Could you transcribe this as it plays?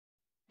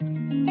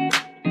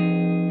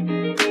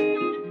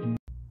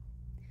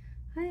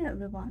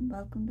everyone,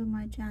 welcome to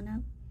my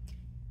channel.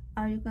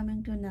 Are you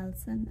coming to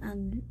Nelson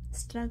and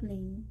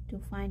struggling to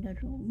find a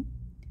room?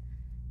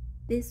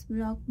 This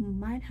vlog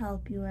might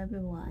help you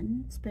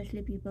everyone,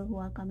 especially people who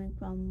are coming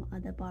from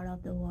other part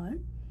of the world.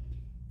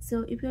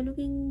 So if you're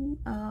looking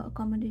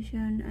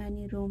accommodation,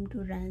 any room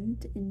to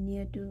rent in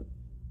near to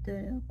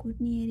the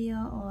Kootenay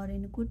area or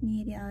in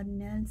Kootenay area,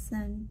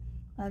 Nelson,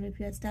 or if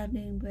you're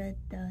studying with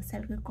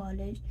Selkirk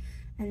College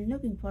and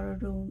looking for a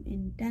room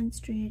in 10th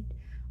Street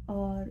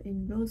or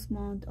in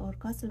Rosemount or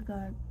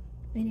Castlecard,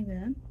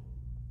 anywhere,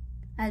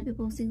 I'll be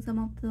posting some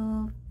of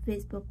the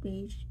Facebook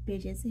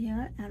pages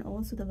here and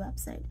also the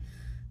website.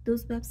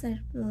 Those websites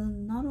will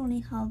not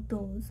only help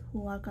those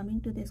who are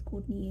coming to this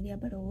Kootenay area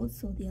but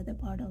also the other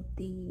part of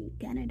the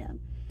Canada.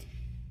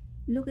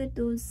 Look at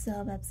those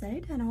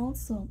websites, and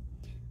also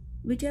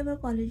whichever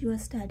college you are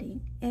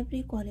studying,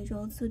 every college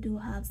also do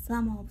have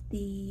some of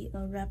the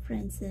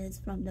references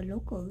from the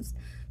locals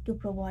to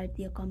provide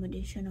the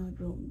accommodation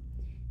or room.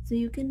 So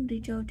you can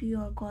reach out to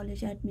your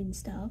college admin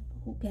staff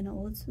who can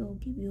also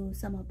give you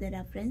some of the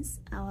reference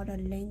or a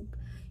link.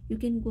 You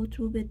can go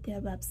through with their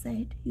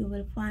website. You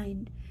will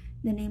find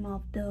the name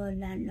of the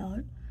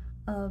landlord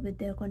with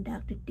their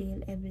contact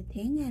detail,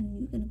 everything, and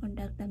you can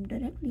contact them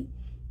directly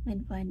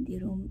and find the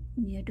room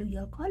near to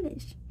your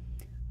college.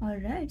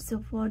 Alright,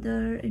 so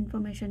further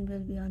information will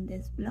be on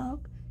this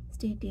blog.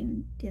 Stay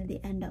tuned till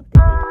the end of the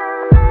video.